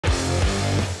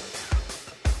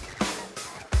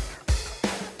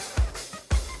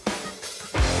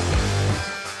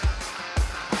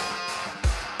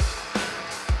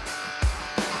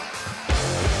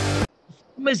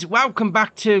farmers, welcome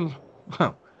back to,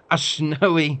 well, a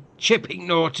snowy, chipping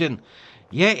Norton.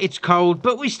 Yeah, it's cold,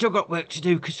 but we still got work to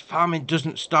do because farming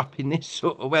doesn't stop in this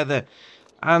sort of weather.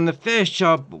 And the first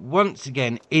job, once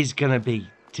again, is going to be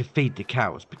to feed the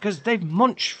cows because they've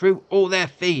munched through all their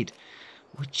feed,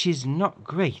 which is not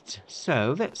great.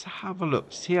 So let's have a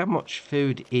look, see how much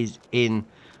food is in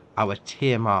our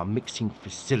TMR mixing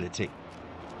facility.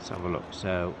 Let's have a look.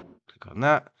 So click on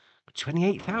that.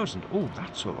 28,000. Oh,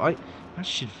 that's all right. That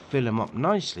should fill them up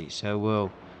nicely. So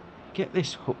we'll get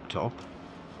this hooked up,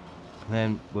 and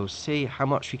then we'll see how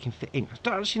much we can fit in. I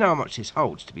don't actually know how much this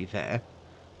holds, to be fair.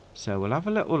 So we'll have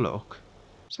a little look.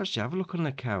 Let's actually have a look on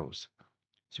the cows.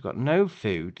 So we've got no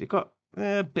food. They've got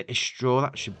a bit of straw.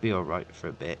 That should be all right for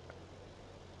a bit.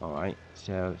 All right.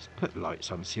 So let's put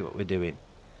lights on and see what we're doing.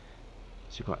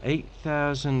 So we've got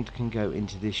 8,000 can go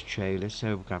into this trailer.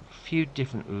 So we've got a few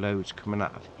different loads coming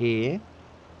out of here.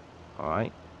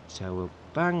 Alright. So we'll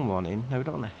bang one in. No, we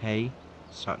don't want the hay.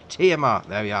 So TMR.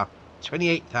 There we are.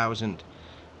 28,000.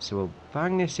 So we'll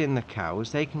bang this in the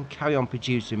cows. They can carry on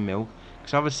producing milk.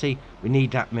 Because obviously we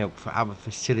need that milk for our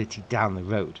facility down the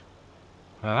road.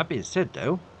 Well, that being said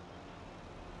though,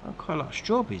 I've got quite a lot of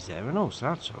strawberries there and all. So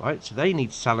that's alright. So they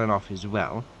need selling off as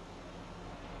well.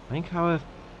 I think our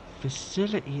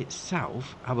facility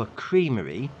itself, our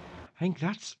creamery, I think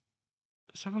that's,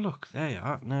 let's have a look. There you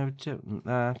are. No, don't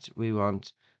that. We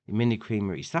want the mini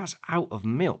creamery. So that's out of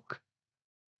milk.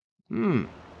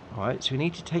 Alright, so we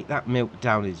need to take that milk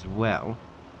down as well.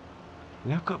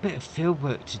 We have got a bit of field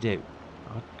work to do.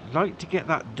 I'd like to get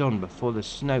that done before the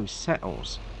snow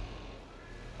settles.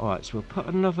 Alright, so we'll put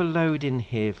another load in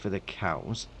here for the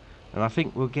cows, and I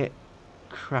think we'll get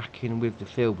cracking with the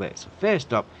field work. So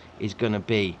first up is going to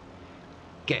be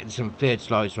getting some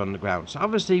fertilizer on the ground. So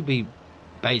obviously we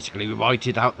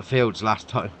whited out the fields last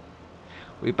time.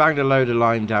 We banged a load of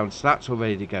lime down, so that's all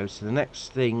ready to go. So the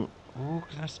next thing, oh,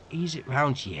 let's ease it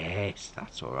round. Yes,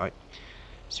 that's all right.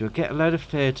 So we'll get a load of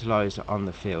fertilizer on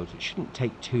the field. It shouldn't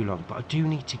take too long, but I do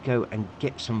need to go and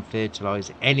get some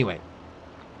fertilizer anyway.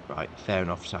 Right, fair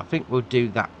enough. So I think we'll do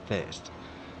that first.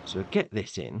 So we'll get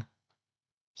this in.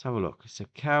 Let's have a look. So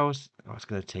cows, oh, it's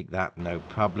going to take that, no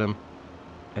problem.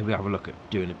 Maybe we'll have a look at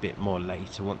doing a bit more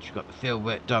later once we've got the field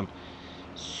work done.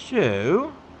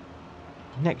 So,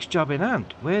 next job in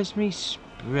hand. Where's me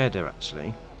spreader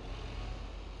actually?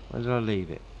 Where did I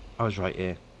leave it? I was right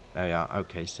here. There we are.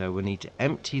 Okay, so we need to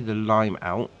empty the lime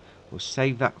out. We'll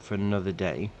save that for another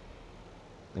day.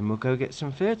 Then we'll go get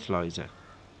some fertilizer.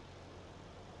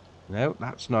 No,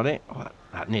 that's not it. Oh,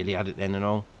 that nearly had it then and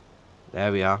all.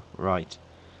 There we are. Right.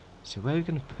 So where are we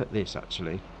going to put this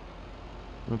actually?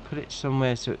 I'm going to put it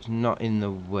somewhere so it's not in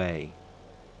the way.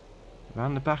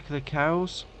 Around the back of the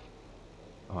cows?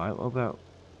 Alright, what about...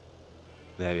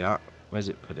 There we are. Where's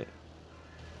it put it?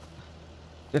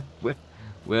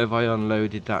 where have I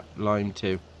unloaded that lime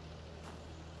to?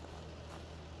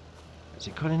 Has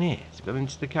it gone in here? Has it gone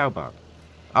into the cow barn?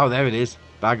 Oh, there it is.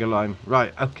 Bag of lime.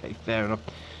 Right, okay, fair enough.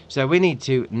 So we need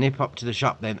to nip up to the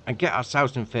shop then and get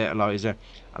ourselves some fertilizer.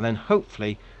 And then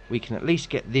hopefully we can at least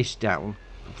get this down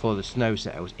before the snow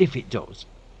settles, if it does.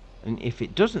 And if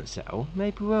it doesn't settle,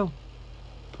 maybe we'll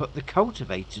put the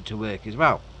cultivator to work as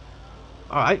well.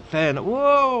 Alright, fair enough.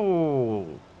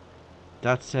 Whoa!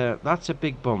 That's a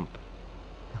big bump.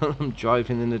 I'm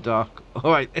driving in the dark.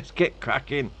 Alright, let's get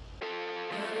cracking.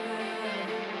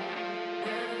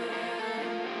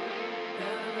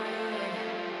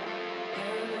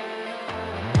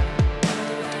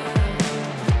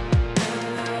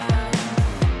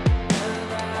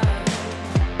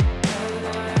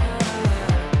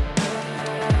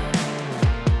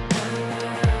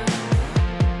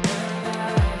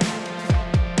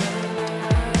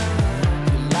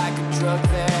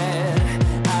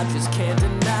 I just can't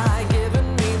deny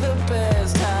giving me the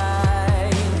best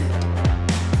time.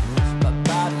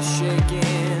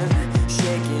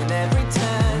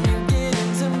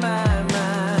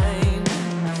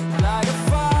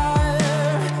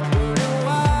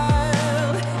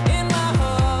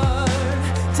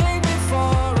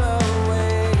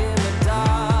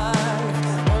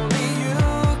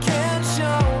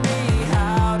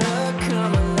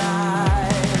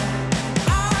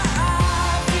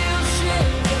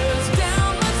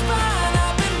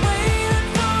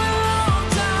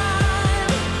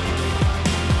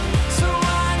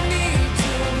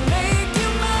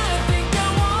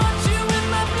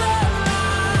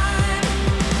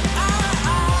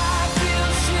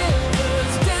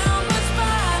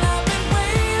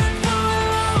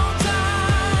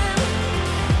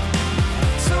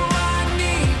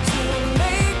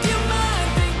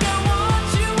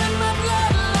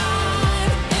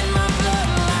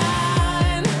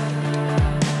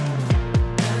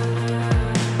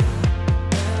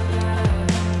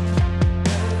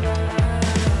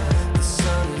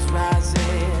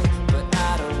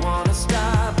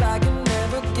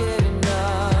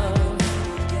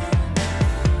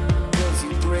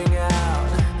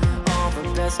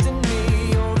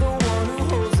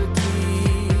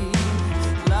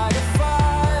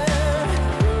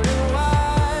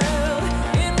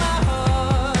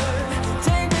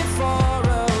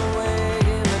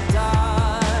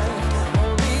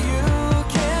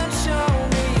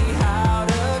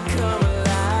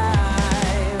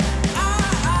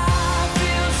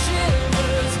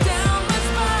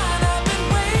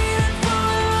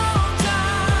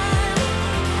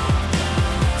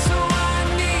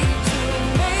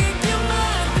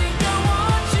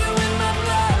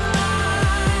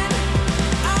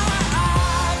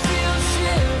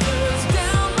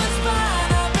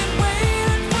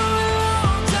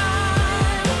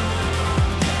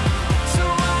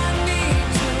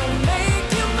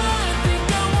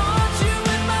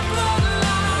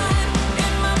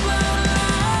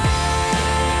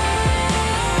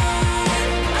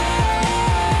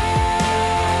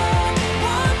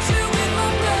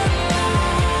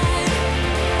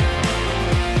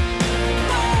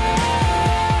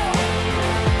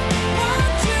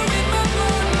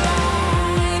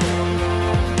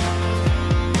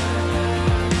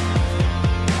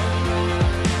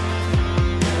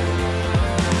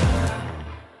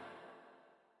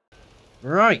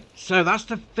 Right, so that's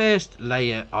the first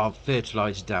layer of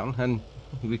fertiliser down, and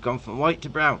we've gone from white to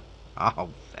brown. Oh,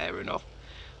 fair enough.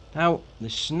 Now, the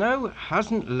snow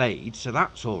hasn't laid, so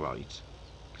that's alright.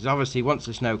 Because obviously once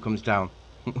the snow comes down,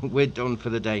 we're done for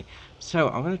the day. So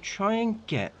I'm going to try and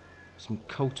get some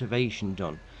cultivation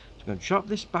done. So I'm going to drop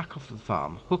this back off the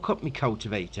farm, hook up my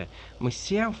cultivator, and we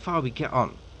see how far we get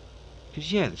on.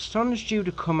 Because yeah, the sun's due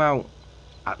to come out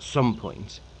at some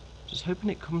point. Just hoping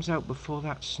it comes out before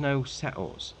that snow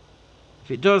settles.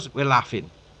 If it does, we're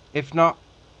laughing. If not,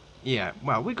 yeah,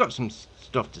 well, we've got some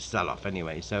stuff to sell off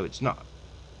anyway, so it's not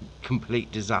a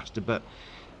complete disaster, but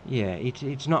yeah,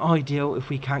 it's not ideal if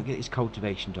we can't get this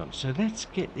cultivation done. So let's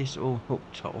get this all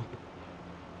hooked up,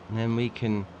 and then we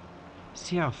can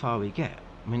see how far we get.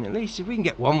 I mean, at least if we can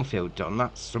get one field done,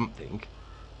 that's something.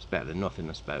 It's better than nothing,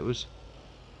 I suppose.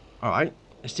 Alright,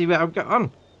 let's see where I've got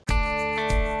on.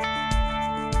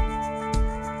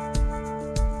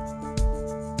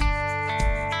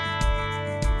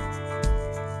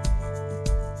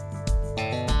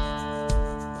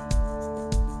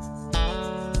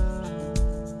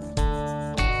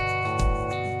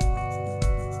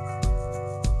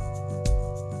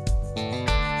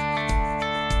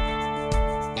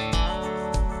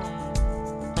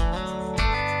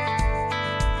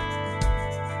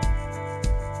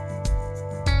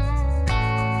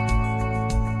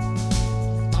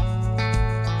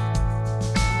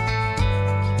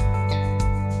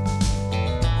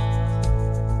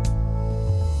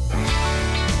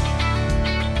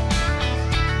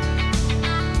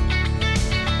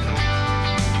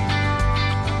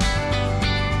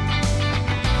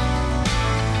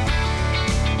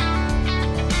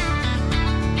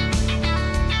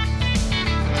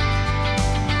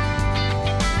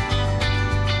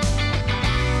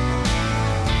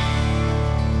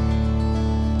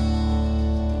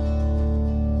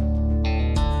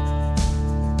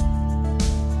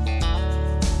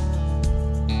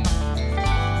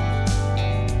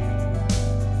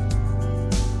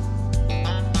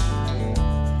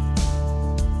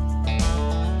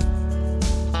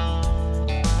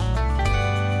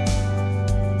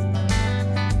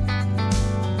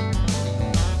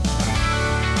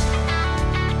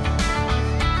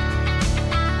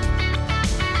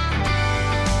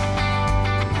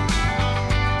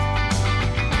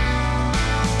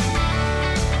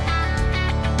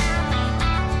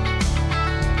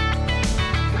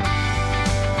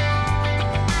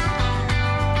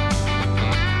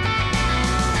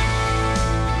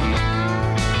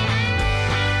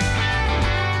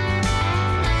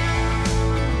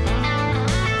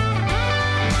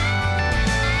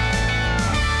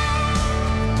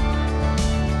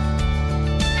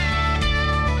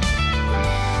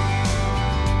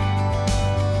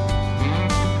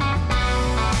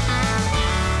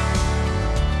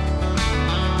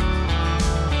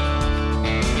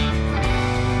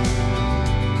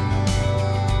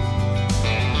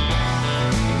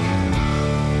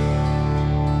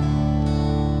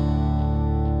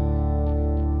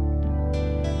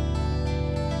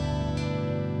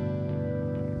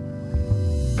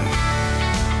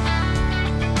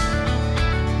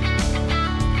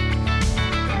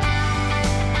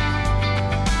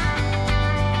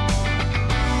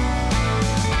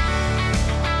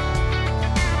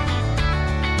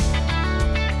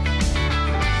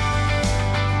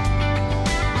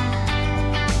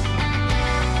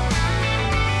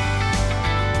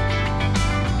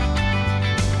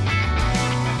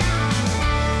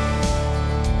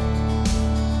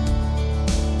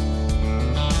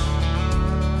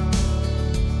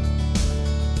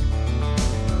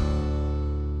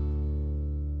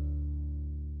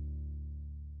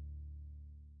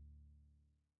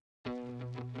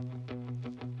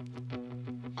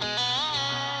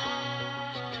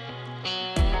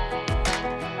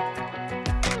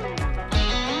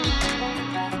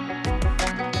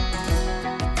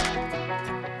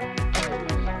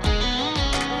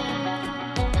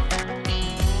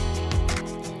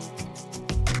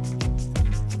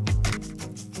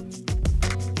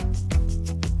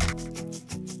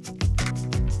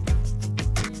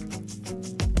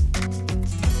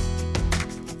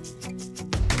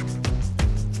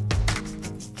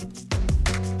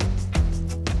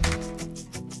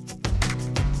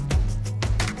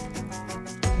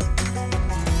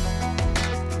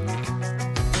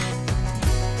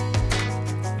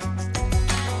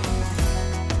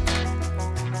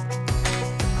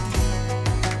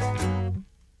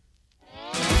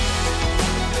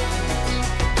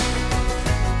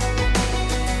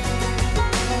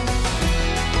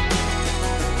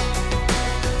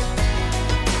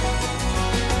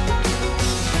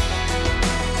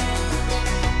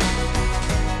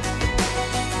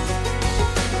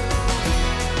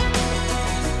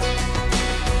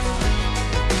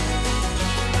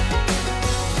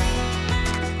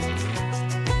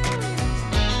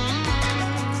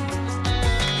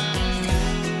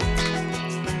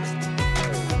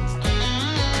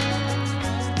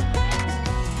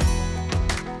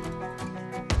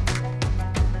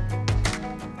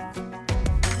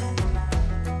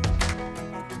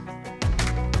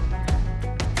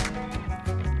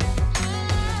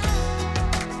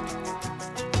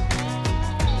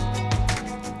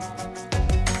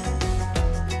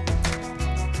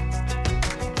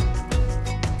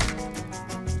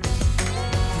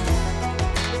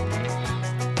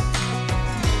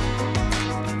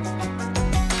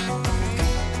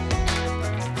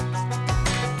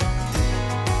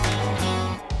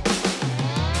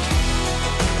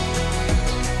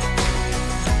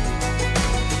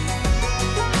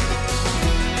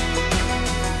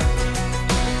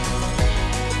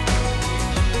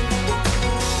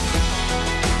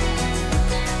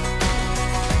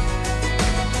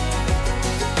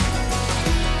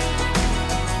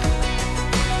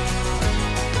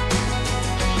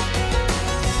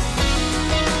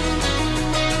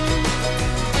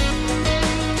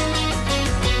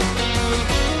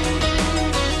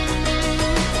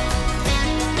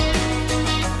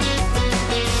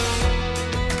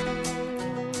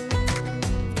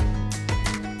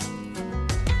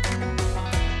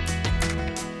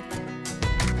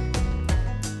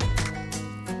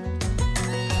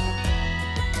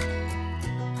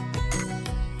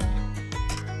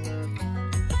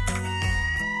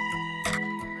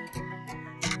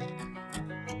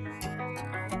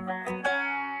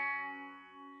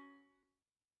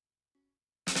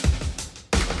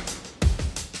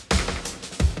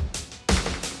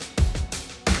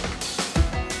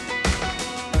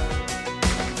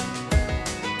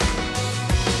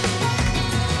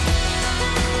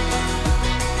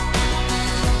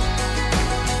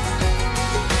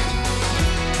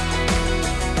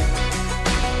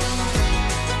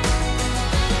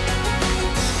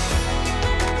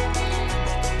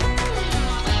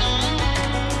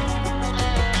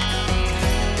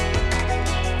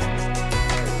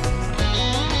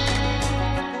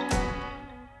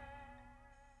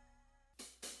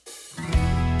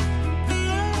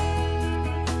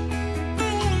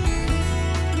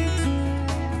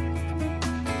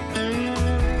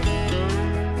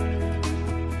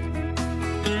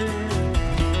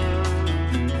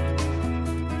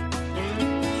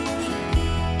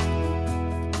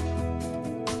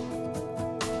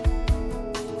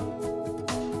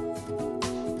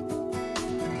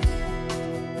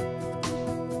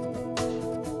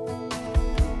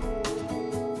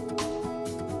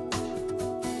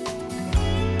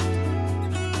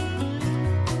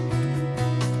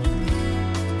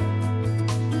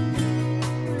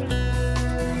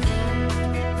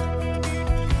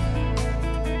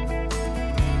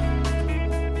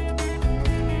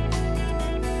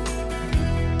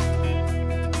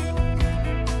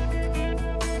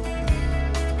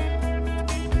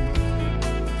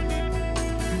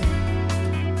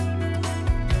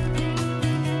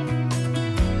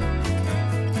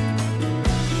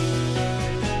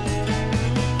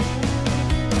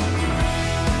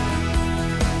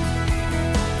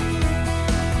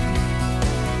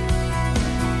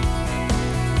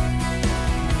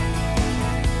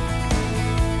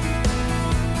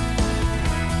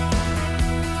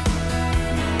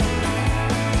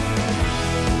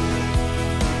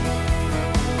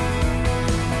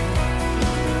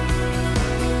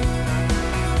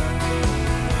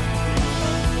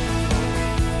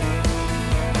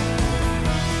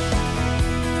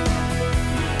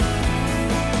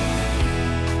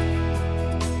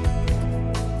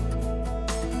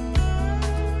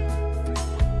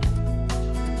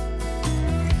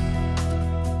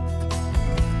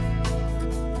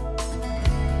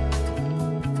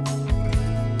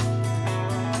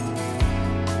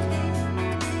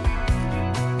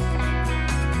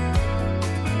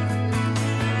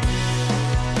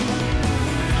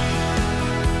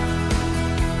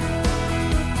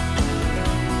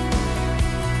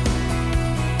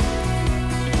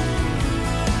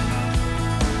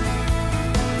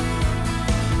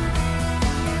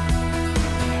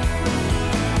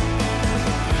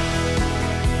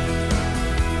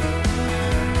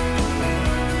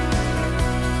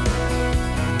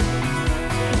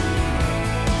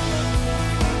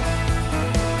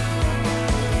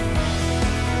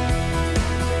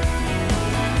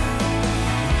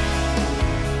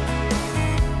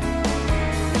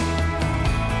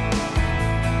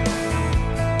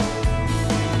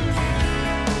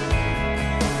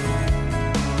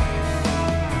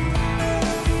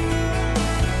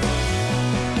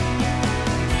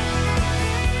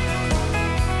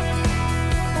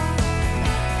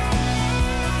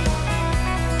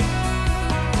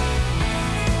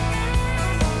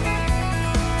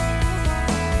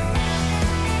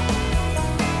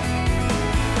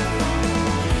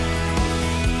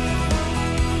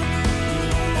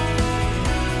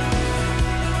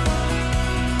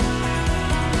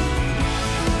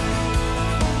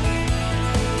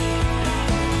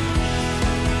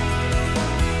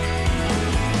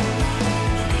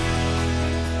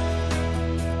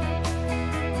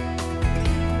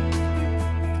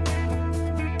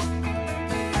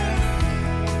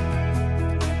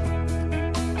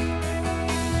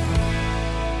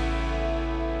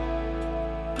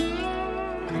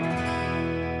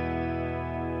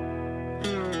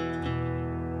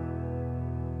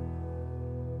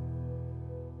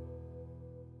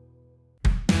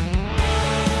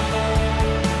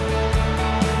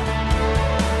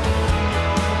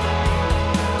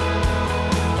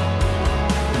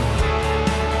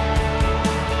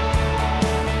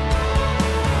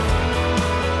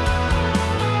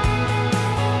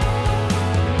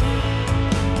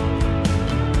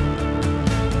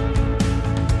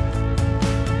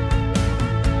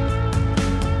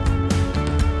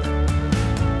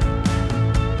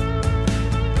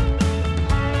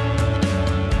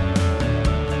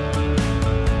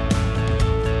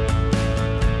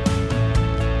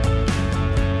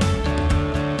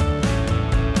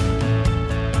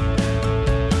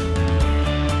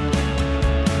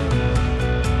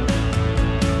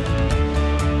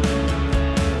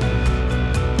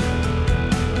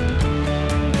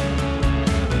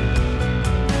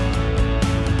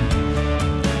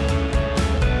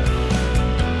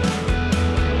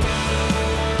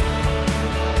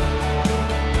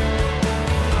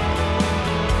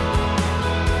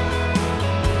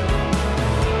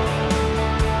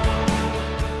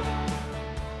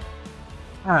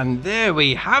 And there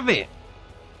we have it.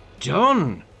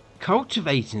 Done.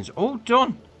 Cultivating's all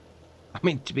done. I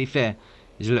mean, to be fair,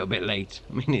 it's a little bit late.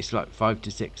 I mean, it's like 5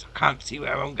 to 6. I can't see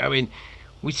where I'm going.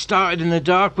 We started in the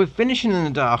dark, we're finishing in the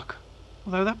dark.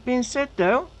 Although that being said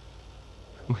though,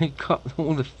 we've got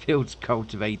all the fields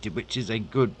cultivated, which is a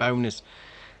good bonus.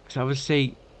 Because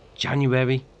obviously,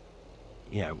 January,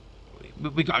 you know,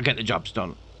 we got to get the jobs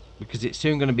done. Because it's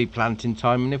soon going to be planting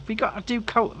time. And if we got to do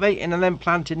cultivating and then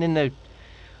planting in the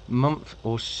month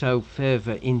or so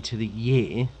further into the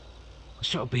year, we're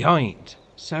sort of behind.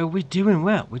 So we're doing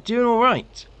well. We're doing all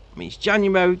right. I mean, it's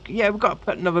January. Yeah, we've got to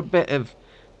put another bit of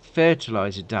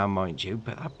fertilizer down, mind you.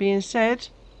 But that being said,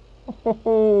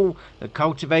 the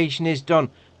cultivation is done.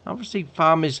 Obviously,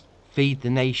 farmers feed the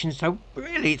nation. So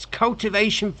really, it's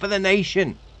cultivation for the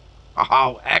nation.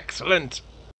 Oh, excellent.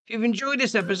 If you've enjoyed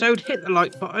this episode, hit the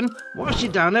like button. Whilst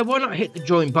you're down there, why not hit the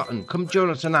join button? Come join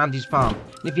us on Andy's farm.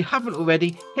 And if you haven't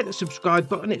already, hit the subscribe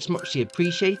button. It's muchly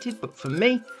appreciated. But for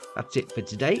me, that's it for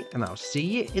today, and I'll see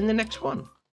you in the next one.